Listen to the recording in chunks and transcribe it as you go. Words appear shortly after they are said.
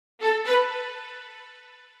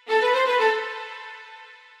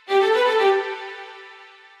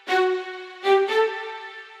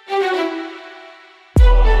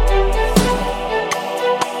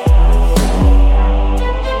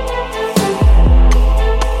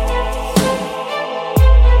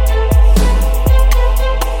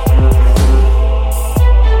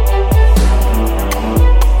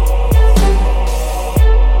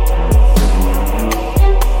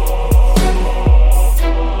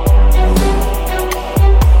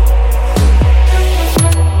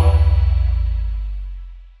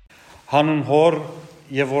Հանուն հոր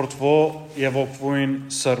եւ որդվո եւ ոգվույն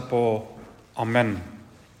սրբո ամեն։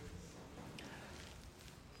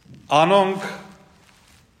 Անոնք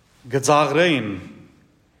գծաղրեին,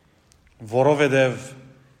 որովհետև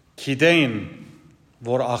գիտեին,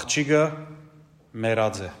 որ աղջիկը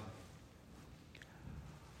մեռած է։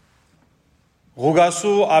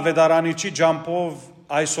 Ղուգասու ավետարանիչի ջամփով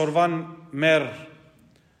այսօրվան մեր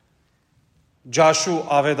ջաշու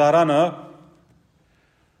ավետարանը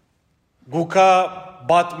գուկա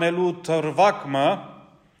բատմելու թրվակմը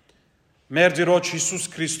մեր Տիրոջ Հիսուս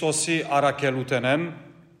Քրիստոսի առաքելութենեն,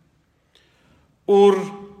 ուր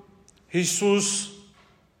Հիսուս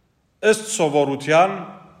ըստ սովորության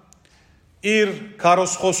իր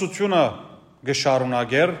քարոզխոսությունը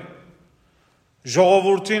գշարունակեր,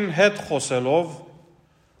 ժողովրդին հետ խոսելով,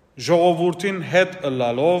 ժողովրդին հետ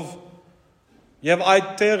ըլլալով եւ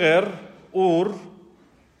այդտեղ էր, ուր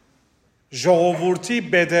ժողովրդի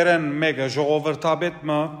բեդերեն մեկը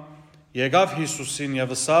ժողովրդաբեդը եկավ Հիսուսին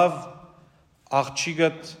եւ ասավ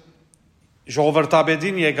աղջիկդ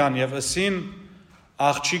ժողովրդաբեդին եկան եւ ասին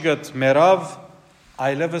աղջիկդ մեռավ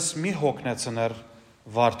այլևս մի հոգնեցներ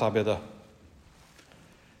վարդաբեդը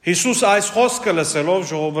Հիսուս այս խոսքը լսելով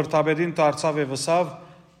ժողովրդաբեդին դարձավ եւ ասավ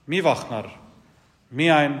մի վախնար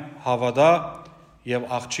միայն հավատա եւ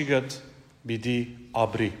աղջիկդ պիտի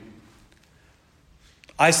ապրի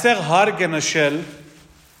Այստեղ հարկ է նշել,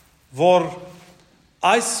 որ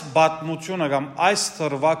այս բատմությունը կամ այս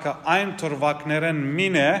թրվակը այն թրվակներեն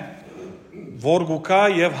մին է, որ գուկա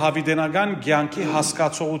եւ հավիտենական կյանքի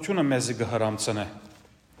հասկացողությունը մեզի կհրամցնե։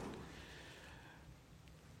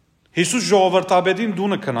 Հիսուս ժողովրդաբեդին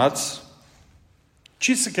դունը քնած,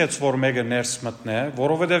 չի սկեց, որ մեկը ներս մտնե,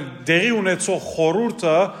 որովհետեւ դեղի ունեցող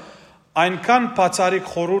խորհուրդը այնքան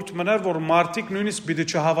բացառիկ խորհուրդ մներ, որ մարդիկ նույնիսկ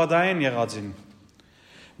պիտի չհավատային եղածին։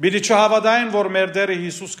 Բիդի չհավատային, որ մեր Տերը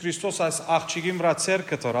Հիսուս Քրիստոս այս աղջիկի վրա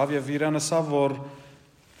ցերկը տրավ եւ իրեն ասավ, որ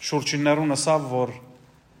շուրջիններուն ասավ, որ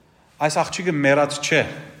այս աղջիկը մեռած չէ,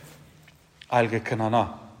 այլ կքնանա։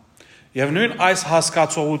 Եվ նույն այս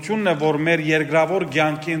հասկացողությունն է, որ մեր երկրավոր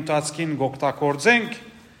կյանքի ընթացքին գօգտագործենք,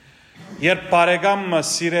 երբ բարեկամը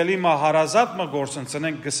սիրելիմը հարազատը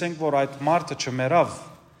գործընծնենք, գսենք, որ այդ մարդը չմեռավ,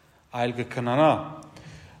 այլ կքնանա,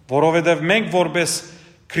 որովհետեւ մենք որպես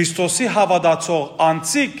Քրիստոսի հավատացող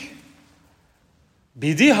անցիկ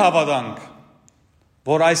պիտի հավատանք,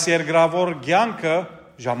 որ այս երկրավոր կյանքը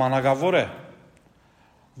ժամանակավոր է,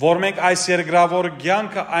 որ մենք այս երկրավոր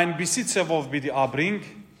կյանքը այնպիսի ցևով պիտի ապրենք,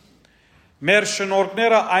 մեր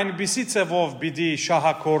շնորհքները այնպիսի ցևով պիտի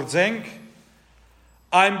շահագործենք,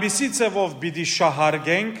 այնպիսի ցևով պիտի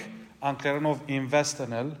շահարգենք, անգլերենով invest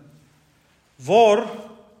անել, որ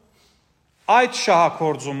այդ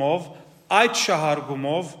շահագործումով Այդ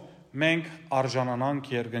շահարգումով մենք արժանանանք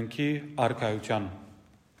երկնքի արքայության։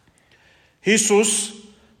 Հիսուս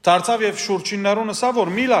դարձավ եւ շուրջիններուն ասավ,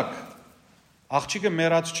 որ միլակ աղջիկը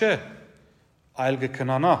մեռած չէ, այլ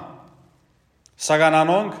կքնանա։ Սակայն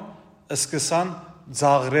անոնք սկսան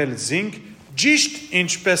ծաղրել զինք, ճիշտ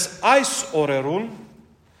ինչպես այս օրերուն,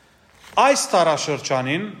 այս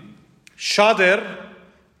տարաշրջանին շատեր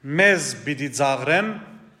մեզ պիտի ծաղրեն,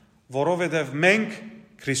 որովհետեւ մենք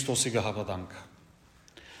Քրիստոսի գահավատանք։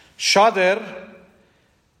 Շատեր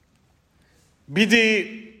պիտի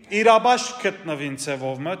իրաբաշտ գտնվին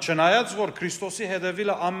ցևովը, չնայած որ Քրիստոսի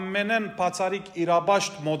հետևիլը ամենեն բացառիկ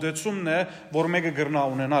իրաբաշտ մոդեցումն է, որ մեկը գրնա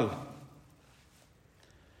ունենալ։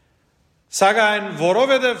 Սակայն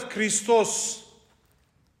որովհետև Քրիստոս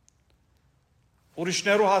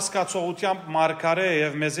ուրիշներու հասկացողությամբ մարգարե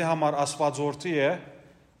եւ մեզի համար աստվածորդի է,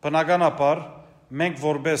 բնականաբար մենք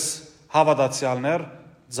որպես հավատացյալներ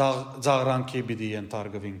ծաղրանքի պիտի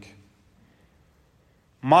ենթարկվենք։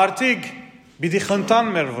 Մարդիկ պիտի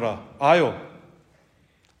խնդան մեր վրա, այո,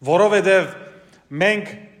 որովհետև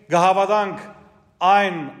մենք կհավատանք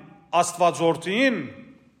այն աստվածորդին,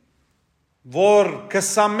 որ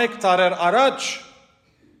 21 տարեր առաջ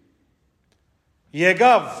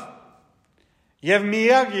եկավ եւ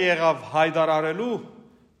միակ եղավ հայտարարելու,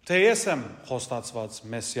 թե ես եմ խոստացված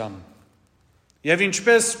մեսիան։ Եվ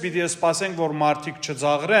ինչպես պիտի սպասենք, որ մարդիկ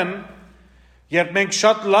չծաղրեն, երբ մենք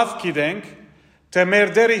շատ լավ գիտենք, թե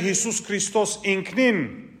մեր Տերը Հիսուս Քրիստոս ինքնին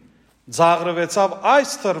ծաղրվեցավ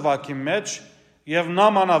այս թրվակի մեջ եւ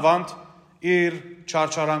նամանավանդ իր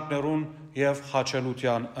չարչարանքներուն եւ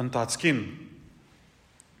խաչելության ընթացքին։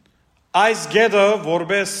 Այս գեդը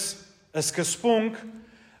որպես սկզբունք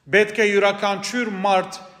պետք է յուրաքանչյուր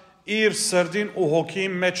մարդ իր սրդին ու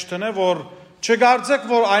հոգին մեջ տնե, որ չգարձեք,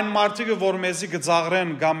 որ այն մարդիկը, որ մեզի կծաղրեն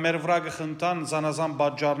կամ մեր վրա կխնդան զանազան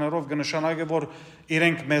պատճառներով կնշանակե, որ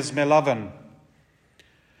իրենք մեզ մելավ են։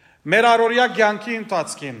 Մեր առօրյա կյանքի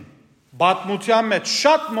ընթացքին Բաթմության մեջ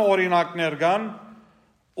շատ օրինակներ կան,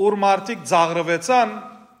 ուր մարդիկ ծաղրվեցան,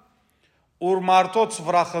 ուր մարդոց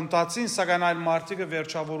վրա խնդացին, սակայն այն մարդիկը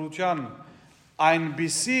վերջավորության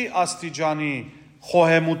այնպիսի աստիճանի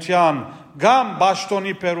խոհեմության, գամ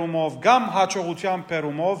բաշտոնի պերումով, գամ հաջողության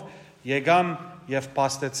պերումով եկան և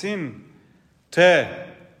պաստեցին, թե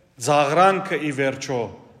ծաղրանքը ի վերջո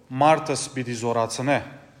մարդս պիտի զորացնե։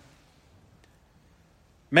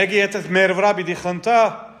 Մեկի եթե մեր վրա պիտի խնդա,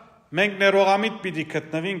 մենք ներողամիտ պիտի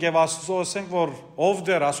գտնվենք և Աստծո ասենք, որ ով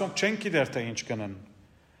դեր, ասոնք չենք գիտեր, թե ինչ կնեն։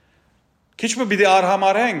 Քիչ մը պիտի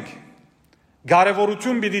արհամարհենք,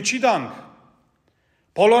 կարևորություն պիտի չի տանք։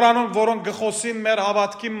 Բոլոր անոնք, որոնք գխոսին մեր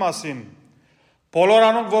հավատքի մասին, բոլոր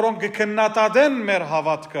անոնք, որոնք գքննադատեն մեր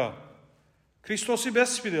հավատքը, Քրիստոսի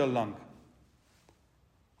պես պիտի ըլլանք։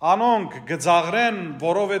 Անոնք գծաղրեն,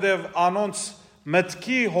 որովհետև անոնց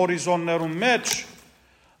մտքի հորիզոններում մեջ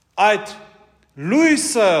այդ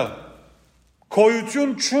լույսը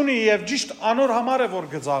քոյություն չունի և ճիշտ անոր համար է, որ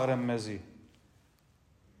գծաղրեն մեզի։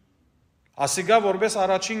 Ասիկա որպես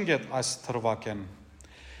առաջին գետ այս թրվակեն։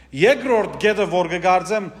 Երկրորդ գետը, որ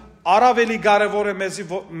կգարձեմ, առավելի կարևոր է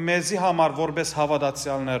մեզի համար որպես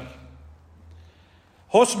հավատացյալներ։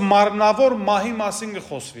 Հոս մարմնավոր մահի մասին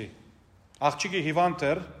կխոսվի։ Աղջիկի հիվանդ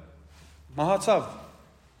էր, մահացավ։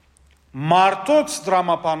 Մարդոց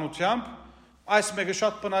դրամապանությամբ այս մեկը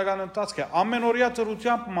շատ բնական ընթացք է։ Ամենօրյա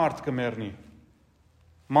դրությամբ մարդ կմեռնի։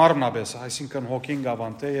 Մարմնապես, այսինքն հոգին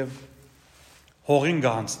կավանտե և հողին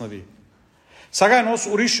կհանձնվի։ Սակայն հոս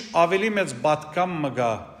ուրիշ ավելի մեծ պատկամ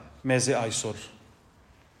մգա մեզի այսօր։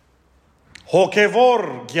 Հոգևոր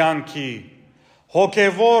կյանքի,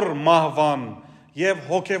 հոգևոր մահվան և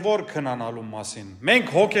հոգևոր քնանալու մասին։ Մենք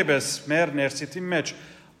հոգեպես մեր ներսիտի մեջ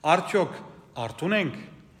արդյոք արթուն ենք,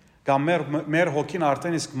 կամ մեր հոգին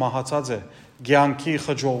արդեն իսկ մահացած է, կյանքի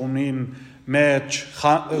խջողումին մեջ,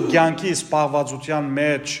 կյանքի սպահվածության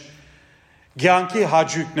մեջ, կյանքի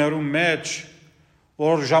հաճույքներում մեջ,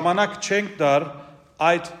 որ ժամանակ չենք դար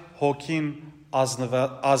այդ հոգին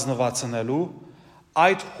ազնվացնելու,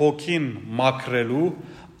 այդ հոգին մաքրելու,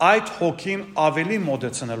 այդ հոգին ավելի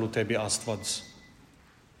մոտեցնելու դեպի Աստված։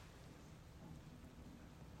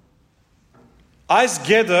 Այս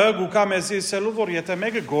գետը գուկա մեզի իսելու, որ եթե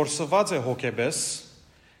մեկը գործված է հոգեպես,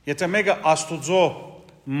 եթե մեկը Աստուծո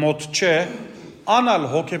մոտ չէ, անալ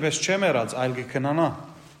հոգեպես չէ մերած, այլ կքնանա։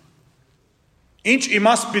 Ինչ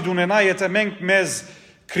իմաստ պիտի ունենա, եթե մենք մեզ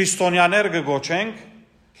քրիստոնյաներ կգոչենք,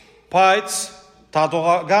 բայց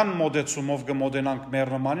դատողական մոտեցումով կմոտենանք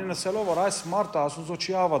մեր նմանին, ասելով, որ այս մարդը Աստուծո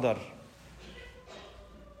չի հավատար։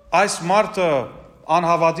 Այս մարդը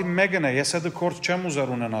անհավատի մեկն է, ես հետը գործ չեմ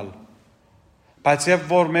ուզեր ունենալ։ Բայց և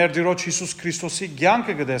որ մեր Տիրոջ Հիսուս Քրիստոսի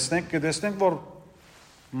կյանքը կտեսնենք, որ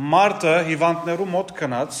մարդը հիվանդներու մոտ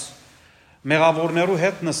գնաց, մեղավորներու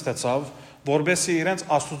հետ նստեցավ, որպեսզի իրենց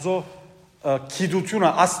Աստուծո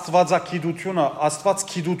գիտությունը, Աստվածագիտությունը,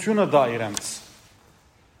 Աստվածգիտությունը դա իրենց,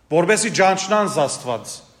 որպեսզի ճանչնան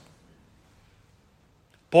Աստված։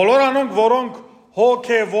 Բոլոր անոնք, որոնք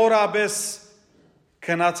հոգևորապես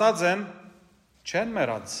քնացած են, չեն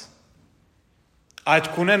մեռած։ Այդ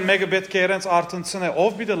կունեն մեկը պետք է իրենց արթնցնե,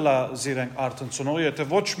 ով պիտի լա զիրենք արթնցնող, եթե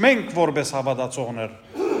ոչ մենք որպես հավատացողներ։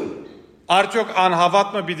 Արդյոք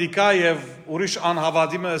անհավատը պիտի կա և ուրիշ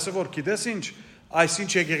անհավատիմը ասե, որ գիտես ինչ,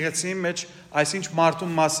 այսինչ եկեղեցիի մեջ, այսինչ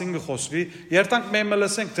մարդու մասին կխոսվի, երտանք մենք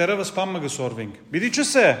լսենք, դեռևս բանը կսորվենք։ Պիտի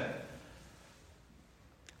չսե։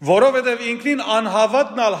 Որովհետև ինքնին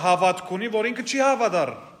անհավատն ալ հավատք ունի, որ ինքը չի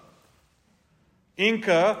հավատար։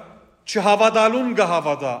 Ինքը չհավատալուն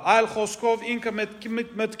կհավատա, այլ խոսքով ինքը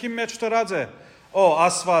մտքի մեջ տրած է,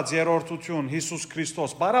 Աստված, երրորդություն, Հիսուս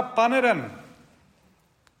Քրիստոս, բարապ բաներ են։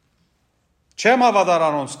 Չեմ հավատար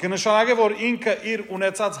անոնց, կնշանակե, որ ինքը իր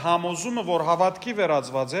ունեցած համոզումը, որ հավատքի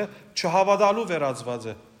վերածված է, չհավատալու վերածված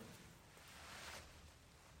է։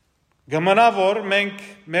 Գմնա, որ մենք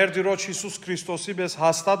մեր Տիրոջ Հիսուս Քրիստոսի պես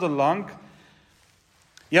հաստատ ըլլանք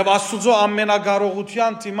և Աստուծո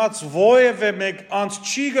ամենակարողության դիմաց ովևէ մեկ անց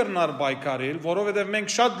չի կրնար պայքարել, որովհետև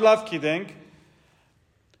մենք շատ լավ գիտենք,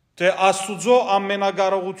 թե Աստուծո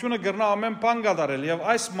ամենակարողությունը կրնա ամեն բան կատարել և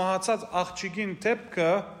այս մահացած աղջիկին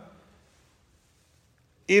դեպքը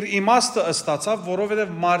իր իմաստը ստացավ,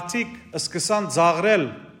 որովհետև մարդիկ սկսան ծաղրել,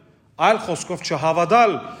 այլ խոսքով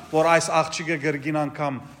չհավատալ, որ այս աղջիկը կրկին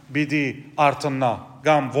անգամ պիտի արթնա,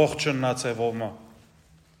 կամ ողջնա ձևով։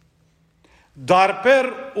 Դարբեր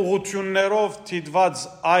ուղղություններով դիտված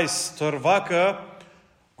այս դրվագը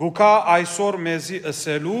գուկա այսօր մեզի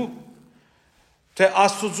ասելու, թե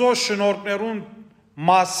Աստուծո շնորհքներուն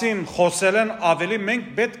մասին խոսել են ավելի,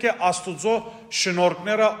 մենք պետք է Աստուծո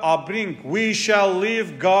շնորհքները ապրենք. We shall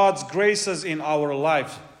live God's graces in our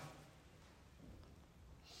life.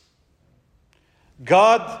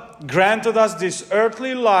 God granted us this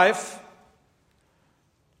earthly life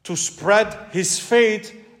to spread His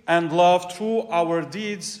faith and love through our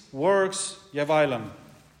deeds, works, եւ այլն.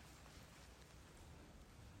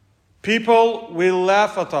 People will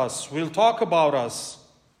laugh at us, will talk about us.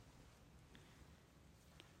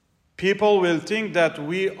 People will think that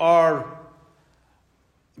we are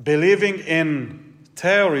believing in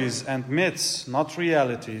theories and myths, not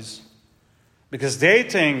realities, because they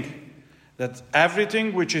think that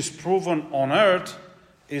everything which is proven on earth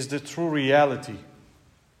is the true reality.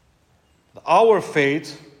 Our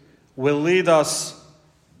faith will lead us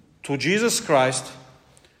to Jesus Christ,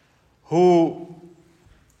 who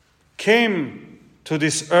came to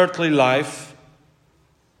this earthly life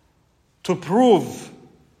to prove,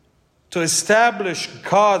 to establish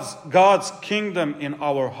God's kingdom in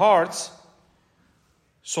our hearts,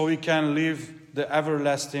 so we can live the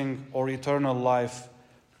everlasting or eternal life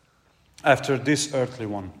after this earthly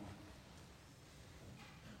one.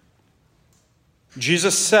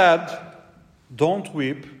 Jesus said, "Don't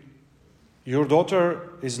weep. Your daughter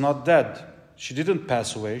is not dead. She didn't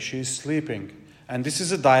pass away. She is sleeping." And this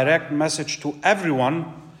is a direct message to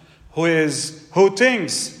everyone who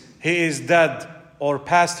thinks he is dead or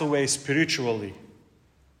passed away spiritually.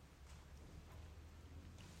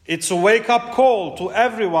 It's a wake-up call to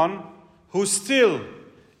everyone who still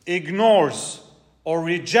ignores or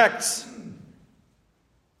rejects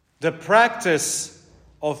the practice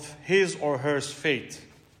of his or her faith.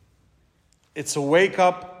 It's a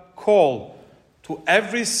wake-up call to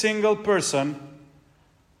every single person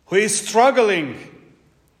who is struggling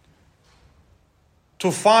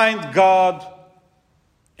to find God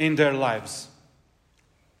in their lives.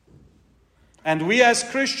 And we as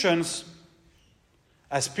Christians,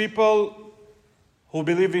 as people who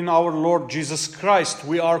believe in our Lord Jesus Christ,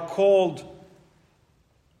 we are called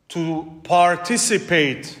to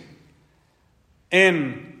participate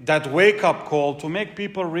in that wake-up call, to make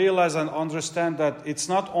people realize and understand that it's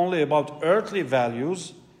not only about earthly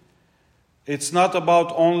values, it's not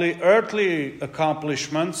about only earthly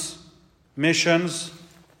accomplishments, missions.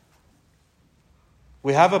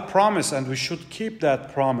 We have a promise, and we should keep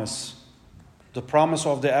that promise, the promise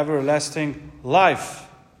of the everlasting life.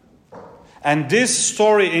 And this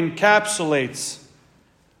story encapsulates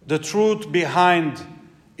the truth behind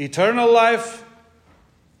eternal life,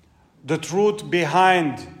 the truth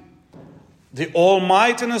behind the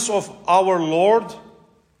almightiness of our Lord.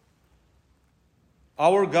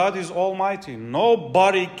 Our God is almighty.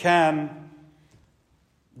 Nobody can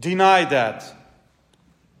deny that.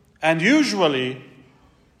 And usually,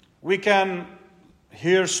 we can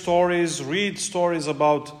hear stories, read stories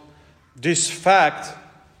about this fact,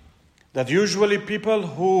 that usually people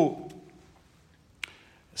who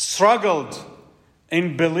struggled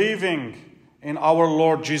in believing in our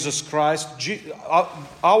Lord Jesus Christ,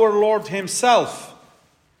 our Lord Himself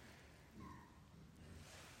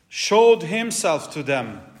showed Himself to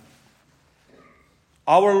them.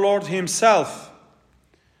 Our Lord Himself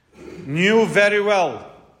knew very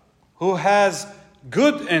well who has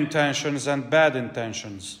good intentions and bad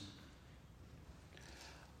intentions.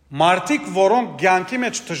 Մարդիկ, որոնք ցանկի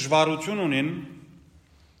մեջ դժվարություն ունին,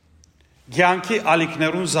 ցանկի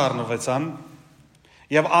ալիքներուն զառնվեցան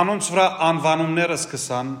եւ անոնց վրա անվանումները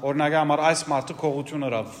սկսան, օրինակ համար այս մարդը քողություն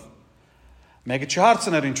ըրավ։ Մեկը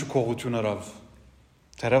չհարցներ ինչու քողություն ըրավ։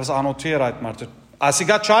 Դերևս անոթի էր այդ մարդը։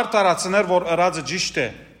 Ասիկա չար տարածներ, որ ըրածը ճիշտ է։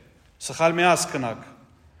 Սխալ մի ասկնակ։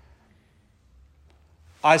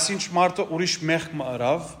 Այսինչ մարդը ուրիշ մեղք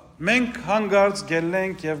ըրավ, մենք հանգարց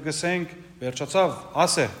գելենք եւ գսենք վերջացավ,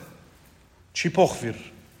 ասե, չի փոխվիր։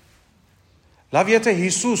 Լավ, եթե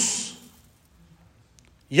Հիսուս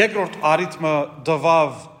երկրորդ արիթմը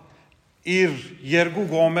դվավ իր երկու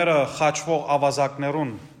գոմերը խաչվող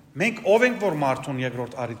ավազակներուն, մենք ով ենք, որ մարդուն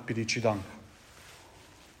երկրորդ արիթ պիտի չի դանք։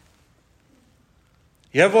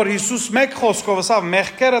 Եվ որ Հիսուս մեկ խոսքով ասավ,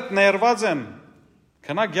 մեղքերդ ներված են,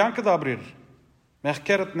 քնա կյանքը դաբրիր,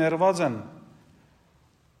 մեղքերդ ներված են,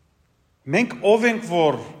 մենք ով ենք,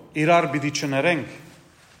 որ իրար պիտի չներենք։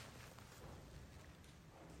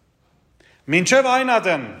 Մինչև այն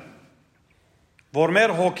ադեն, որ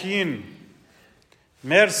մեր հոգին,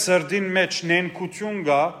 մեր սրդին մեջ նենքություն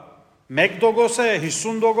գա, 1% է,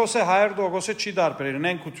 50% է, 100% է, չի դարբերել,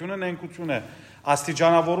 նենքություն է,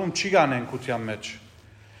 աստիճանավորում չի գա նենքության մեջ։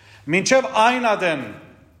 Մինչև այն ադեն,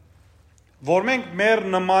 որ մենք մեր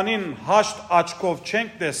նմանին հաշտ աչքով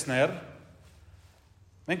չենք տեսներ,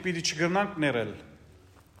 մենք պիտի չգրնանք ներել,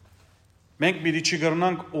 մենք պիտի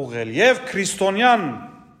չգրնանք ուղղել, և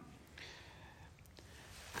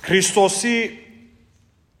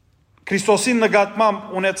Քրիստոսի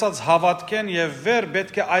նկատմամբ ունեցած հավատքեն եւ վեր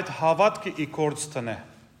պետք է այդ հավատքը իգործ տնե.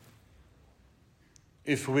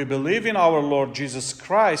 If we believe in our Lord Jesus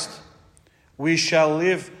Christ, we shall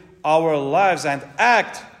live our lives and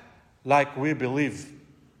act like we believe.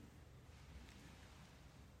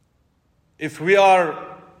 If we are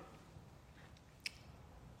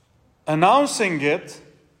announcing it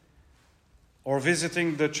or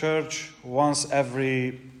visiting the church once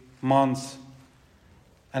every month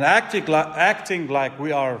and acting like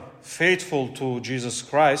we are faithful to Jesus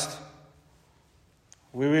Christ,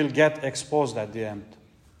 we will get exposed at the end.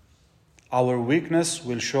 Our weakness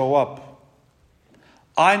will show up.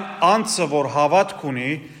 Այն անձը, որ հավատք ունի,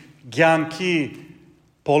 ցանկի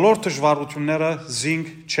բոլոր դժվարությունները զինք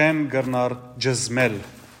չեն գրնար ջզմել.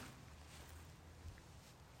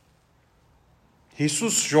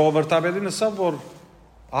 Հիսուս ժողովրդաբեդին ասավ, որ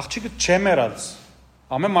աղջիկը չեմերած,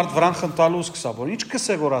 ամեն մարդ վրան խնդալու սկսավ, որ ինչ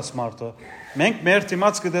կսե որ աս մարդը, մենք մեր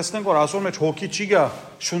դիմաց կտեսնենք, որ ասոր մեջ հոգի չի գա,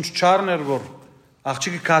 շունչ չարներ, որ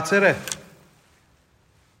աղջիկը կացեր է,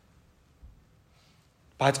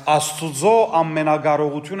 բայց Աստուծո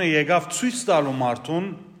ամենագարողությունը եկավ ցույց տալու մարդուն,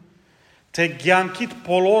 թե ցանկիդ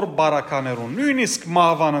բոլոր բարականերուն, նույնիսկ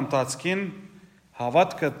մահվան ընթացքին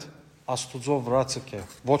հավատքդ Աստուծո վրա ցկե,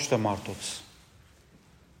 ոչ թե մարդոց։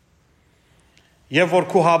 Եվ որ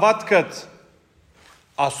քու հավատքդ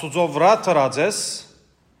Աստուծո վրա տրած ես,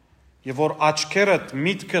 եւ որ աչքերդ,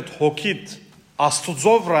 միտքդ, հոգիդ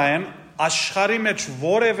Աստուծո վրա են, աշխարհի մեջ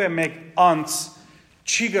որևէ մեկ անձ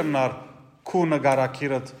չի գնար քու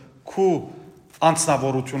նկարակիրդ, քու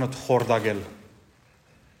անձնավորությունդ խորդագել։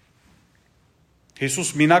 Հիսուս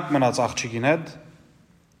մինակ մնաց աղջիկին հետ,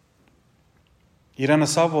 իրեն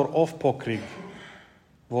ասավ, որ ով փոքրիկ,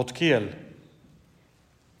 ոտքի էլ,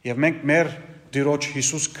 եւ մենք մեր Տիրոջ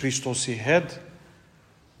Հիսուս Քրիստոսի հետ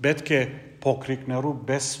պետք է փոքրիկներու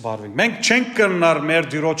բես վարվենք։ Մենք չենք կրնար մեր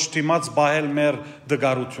Տիրոջ դիմաց բահել մեր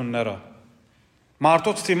դգարությունները։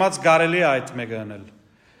 Մարդոց դիմաց կարելի է այդ մեկը անել։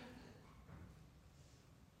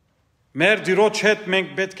 Մեր Տիրոջ հետ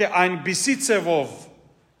մենք պետք է այնպիսի ձևով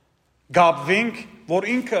գաբվենք, որ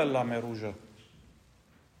ինքը լա մեր ուժը։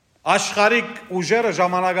 Աշխարհիկ ուժերը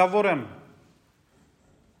ժամանակավոր են։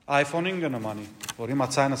 iPhone-ին գնամանի, որ հիմա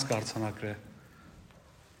ցայնս կարծանակրե։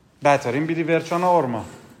 Բաթերին պիտի վերջանա օրմա։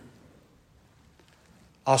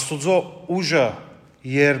 Աստուծո ուժը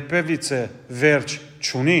երբևիցե վերջ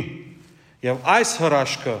չունի, եւ այս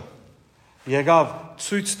հրաշքը եկավ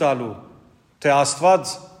ցույց տալու, թե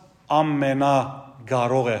Աստված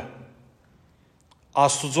ամենագարող է։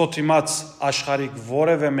 Աստուծո դիմաց աշխարհիկ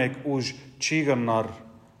որևէ մեկ ուժ չի գնար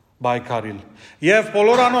բայկարիլ։ Եվ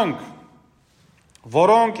բոլոր անոնք,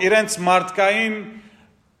 որոնք իրենց մարդկային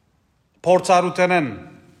փորձառութեն են,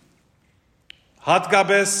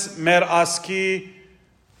 հատկապես մեր ասկի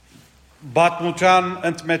բատմության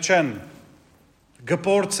ընդմեջեն,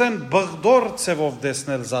 գպորցեն բղդոր ծևով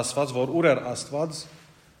դեսնել զասված, որ ուր էր Աստված,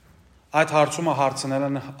 այդ հարցումը հարցնել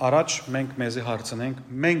են առաջ, մենք մեզի հարցնենք,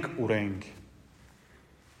 մենք ուր ենք։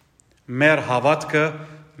 Մեր հավատքը,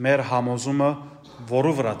 մեր համոզումը,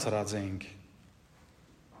 որու վրա տրած ենք։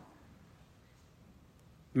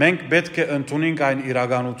 Մենք պետք է ընդունենք այն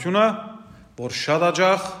իրականությունը, որ շատ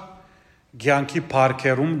աջախ ցանկի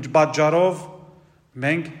փառքերում պատճառով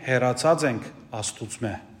մենք հերացած ենք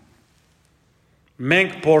Աստուծմե։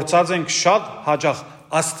 Մենք փորձած ենք շատ հաջախ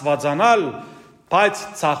Աստվածանալ, բայց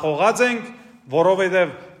ցախողած ենք,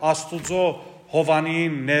 որովհետև Աստուծո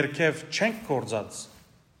հովանիին ներքև չենք գործած։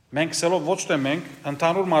 Մենք սելով ոչ թե մենք,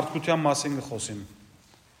 ընդհանուր մարդկության մասին կխոսին։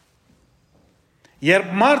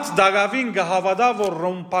 Երբ մարդ դագավին կհավատա, որ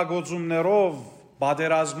ռոմպագոծումներով,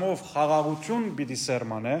 բادرազմով խաղաղություն պիտի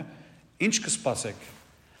սերմանե, ինչ կսպասեք։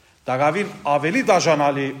 Դագավին ավելի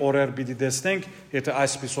դաժանալի օրեր պիտի տեսնենք, եթե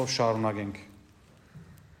այսպիսով շարունակենք։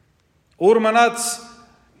 Ուր մնաց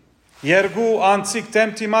երկու անցիկ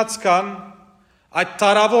դեմտիմաց կան, այդ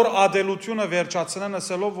տարավոր ադելությունը վերջացնեն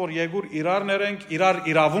ասելով, որ եգուր իրար ներենք, իրար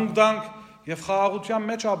իրավունք տանք եւ խաղաղության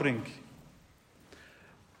մեջ ապրենք։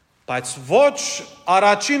 Բայց ոչ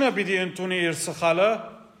առաջինը պիտի ընդունի իր սխալը,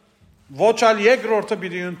 ոչ ալ երկրորդը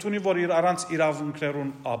պիտի ընդունի, որ իր առանց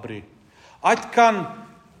իրավունքներուն ապրի։ Այդքան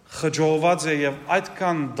խջոված է եւ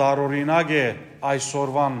այդքան դարօրինակ է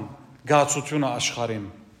այսօրվան գացությունը աշխարհին։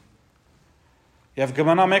 Եվ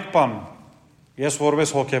կմնա մեկ բան, ես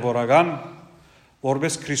որպես հոգեվորական,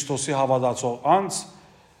 որպես Քրիստոսի հավատացող անձ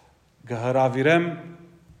կհրավիրեմ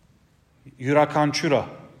յուրաքանչյուրը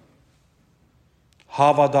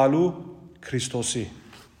հավատալու Քրիստոսի։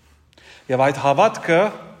 Եվ այդ հավատքը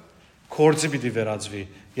կորձի պիտի վերածվի։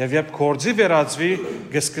 Եվ երբ կորձի վերածվի,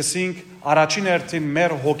 կսկսենք առաջին հերթին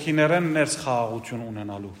մեր հոգիներեն ներս խաղաղություն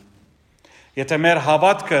ունենալու։ Եթե մեր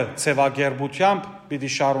հավատքը ցևագերբությամբ պիտի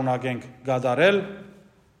շարունակենք գադարել,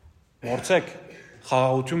 մորցեք,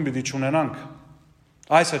 խաղաղություն պիտի չունենանք։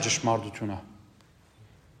 Այս է ճշմարտությունը։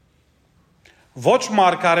 Ոչ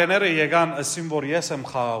մարգարեները եկան ասին, որ ես եմ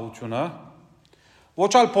խաղաղությունը,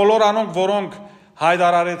 ոչ ալ բոլոր անոնք, որոնք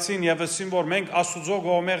հայտարարեցին եւ ասին, որ մենք Աստուծո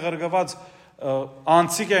կողմէ ղրկված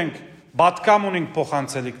անցիկ ենք, պատկամ ունենք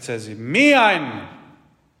փոխանցելիք ցեզի։ Միայն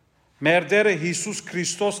մեր Տերը Հիսուս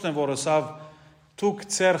Քրիստոսն է, որ ասավ, դուք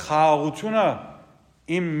ձեր խաղաղությունը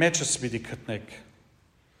իմ մեջս պիտի գտնեք։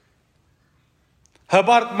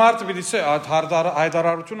 Հբարտ մարդ պիտի ասե, այդ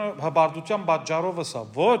հայտարարությունը հբարտության պատճառով ասա,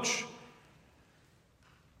 ոչ։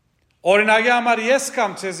 Օրինակի համար ես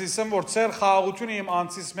կամ ցեզ ասեմ, որ ձեր խաղաղությունը իմ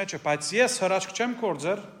անձիս մեջ է, բայց ես հրաշք չեմ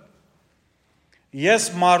կործեր։ Ես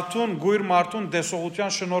մարդուն, գույր մարդուն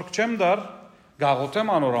դեսողության շնորհք չեմ դար,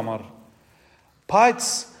 գաղութեմ անոր համար։ Բայց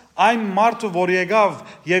այն մարդը, որ եկավ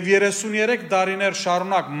եւ 33 տարիներ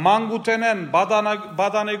շարունակ մանկութենեն,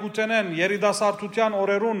 բադանեգութենեն, երիտասարդության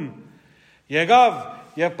օրերուն եկավ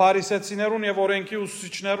եւ փարիսեցիներուն եւ օրենքի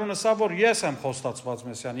ուսուցիչներուն ասա, որ ես եմ խոստացված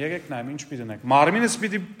Մեսիան, եկեք նայեմ, ինչ պիտի նեք։ Մարմինս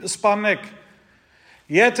պիտի սպանեք։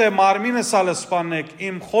 Եթե մարմինս ալ սպանեք,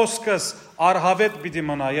 իմ խոսքս արհավետ պիտի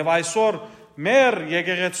մնա եւ այսօր մեր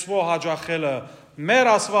եկեղեցվո հաջախելը, մեր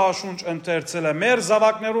աստվածաշունչ ընթերցելը, մեր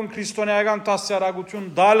զավակներուն քրիստոնեական դասյարակություն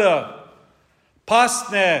դալը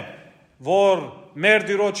փաստն է, որ մեր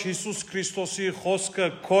Տիրոջ Հիսուս Քրիստոսի խոսքը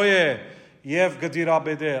քո է եւ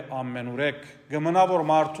գդիրաբեդե ամենուրեք գմնա որ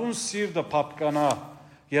մարդուն սիրտը փապկանա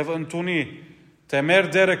եւ ընդունի թե մեր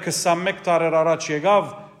Տերը 21 տարի առաջ եկավ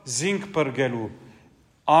զինք բրգելու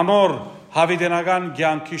անոր հավիտենական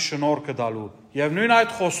կյանքի շնորհքը դալու եւ նույն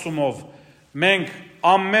այդ խոստումով մենք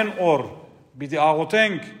ամեն օր պիտի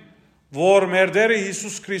աղոթենք որ մեր Տերը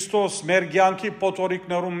Հիսուս Քրիստոս մեր կյանքի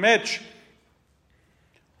փոթորիկներում մեջ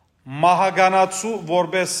մահագանացու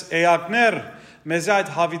որպես էակներ մեզ այդ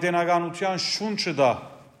հավիտենականության շունչը դա,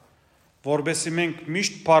 որբեսի մենք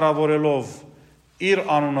միշտ փառավորելով իր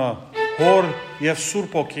անունը հոր եւ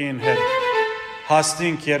Սուրբ Օքին հետ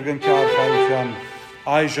հասնենք երկնքի արքայության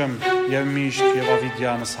այժմ եւ միշտ եւ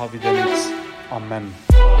ավիդյանս հավիտենից ամեն